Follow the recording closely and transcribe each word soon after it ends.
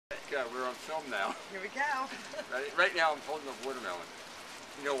go. We're on film now. Here we go. Right now I'm holding a watermelon.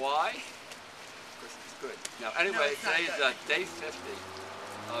 You know why? Because it's good. Now anyway, today is day 50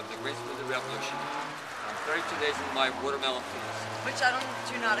 of the Green Smoothie Revolution. I'm 32 days into my watermelon feast. Which I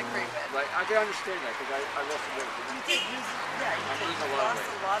do not agree with. Right, I can understand that because I lost a weight. You did lose, you lost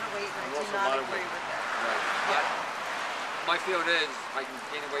a lot of weight and I do not agree with that. Right. Yeah. My feeling is I can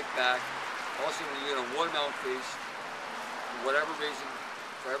gain the weight back. Also, when you get a watermelon feast, for whatever reason,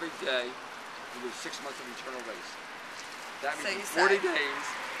 for every day, you lose 6 months of internal waste. That means so 40 days,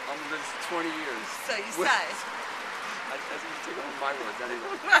 I'm going to lose 20 years. So you say. I didn't take it on my words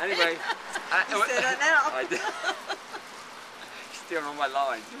anyway. Anyway. You say that now. I did. Stealing on my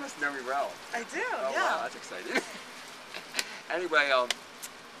lines. You must know me well. I do, oh, yeah. Wow, that's exciting. Anyway,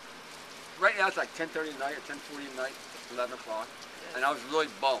 right now it's like 10:30 at night or 10:40 at night, 11 o'clock. Yes. And I was really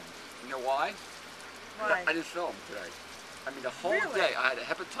bummed. You know why? Why? I didn't film today. I mean, the whole day I had a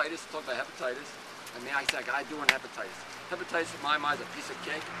hepatitis, talked about hepatitis. I mean, I said, I do want hepatitis. Hepatitis in my mind is a piece of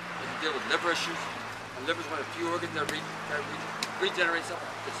cake. If you deal with liver issues, and liver is one of the few organs that regenerates up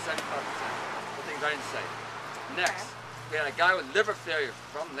to 75%. The things I didn't say. Next, we had a guy with liver failure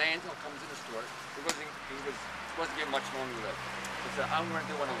from Landhill comes to the store. He wasn't getting much longer to live. He said, I'm going to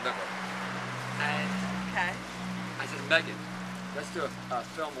do one on liver. And I said, Megan, let's do a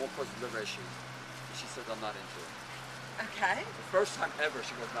film all cause of liver issues. And she said, I'm not into it. Okay. The first time ever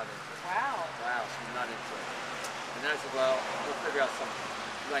she was not into it. Wow. Wow, she's not into it. And then I said, well, we'll figure out something.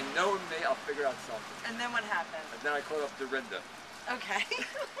 Because I know in me, I'll figure out something. And then what happened? And then I called up Dorinda. Okay.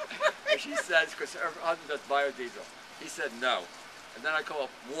 And she says, because her husband does biodiesel. He said no. And then I called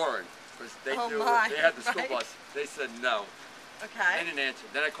up Warren, because they had the school bus. They said no. Okay. They didn't answer.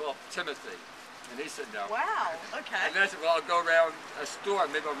 Then I called up Timothy, and he said no. Wow, okay. And then I said, well, I'll go around a store,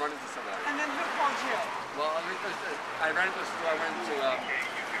 maybe I'll run into somebody. And then who called you? Well, I ran into a store, I went into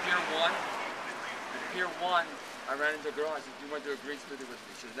Pier 1. At Pier 1, I ran into a girl, I said, do you want to do a green smoothie with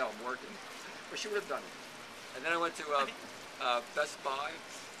me? She said, no, I'm working. But she would have done it. And then I went to Best Buy.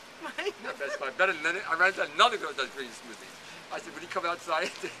 Not Best Buy, Better Than It. I ran into another girl that does green smoothies. I said, would you come outside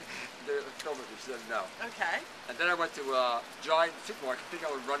to film with me? She said, no. Okay. And then I went to Giant Supermarket,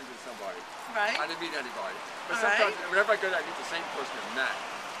 thinking I would run into somebody. Right. I didn't meet anybody. But sometimes, whenever I go there, I meet the same person at Matt.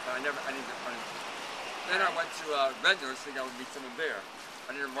 I didn't run into them. Then I went to Redner's, thinking I would meet someone there.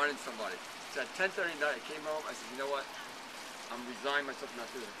 I didn't run into somebody. So at 10:30 at night, I came home, I said, you know what? I'm resigning myself not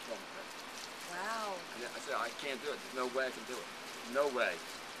to do the film thing. Wow. And I said, I can't do it. There's no way I can do it. No way.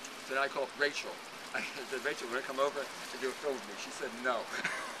 So then I called Rachel. I said, Rachel, want to come over and do a film with me? She said, no.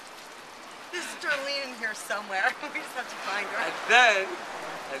 There's Darlene in here somewhere. We just have to find her.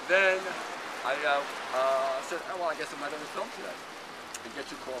 And then I said, oh, well, I guess I'm not going to film today. And guess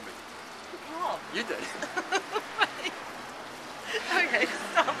who called me? Who called? You did. Okay,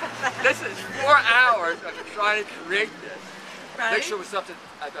 stop with that. This is 4 hours of trying to create this. Right. Picture was up to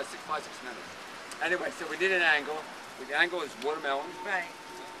about 6 minutes. Anyway, so we did an angle. The angle is watermelon. Right.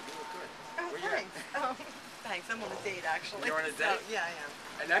 You look good. Oh, thanks. Oh, thanks. I'm on a date, actually. You're on a date? So, yeah, I am.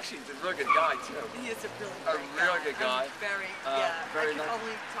 And actually, he's a really good guy, too. He is a really good guy. Very, very I can nice.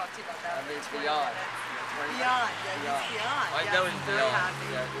 only talk to you about that. I mean, it's beyond. Beyond, he's beyond. I know he's very beyond. happy.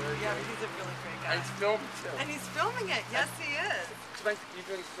 Yeah, But he's a really great guy. And he's filming, too. And he's filming it. Yes, he is. You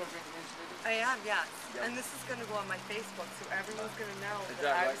doing filming the movie? I am, yes. Yep. And this is going to go on my Facebook, so everyone's going to know that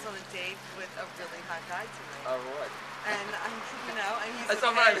that I right? was on a date with a really hot guy tonight. Oh, right. And I'm, you know, and he's That's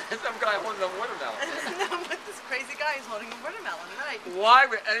some guy holding a watermelon. No, but this crazy guy is holding a watermelon, right? Why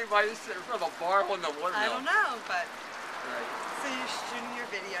would anybody sit in front of a bar holding a watermelon? I don't know, but... Right. So you're shooting your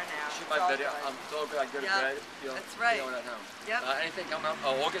video now. Shoot my video. I'm so glad I go to bed. That's right. Feeling at home. Yep. Anything coming up?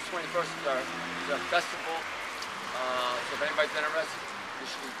 August 21st is our festival. So if anybody's interested, you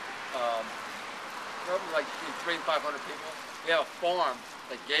should probably like between 300 and 500 people. We have a farm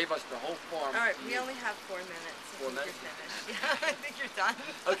that gave us the whole farm. All right, we only have 4 minutes. 4 minutes? You're finished. Yeah, I think you're done.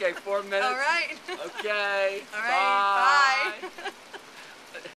 Okay, 4 minutes. All right. Okay. All right, bye.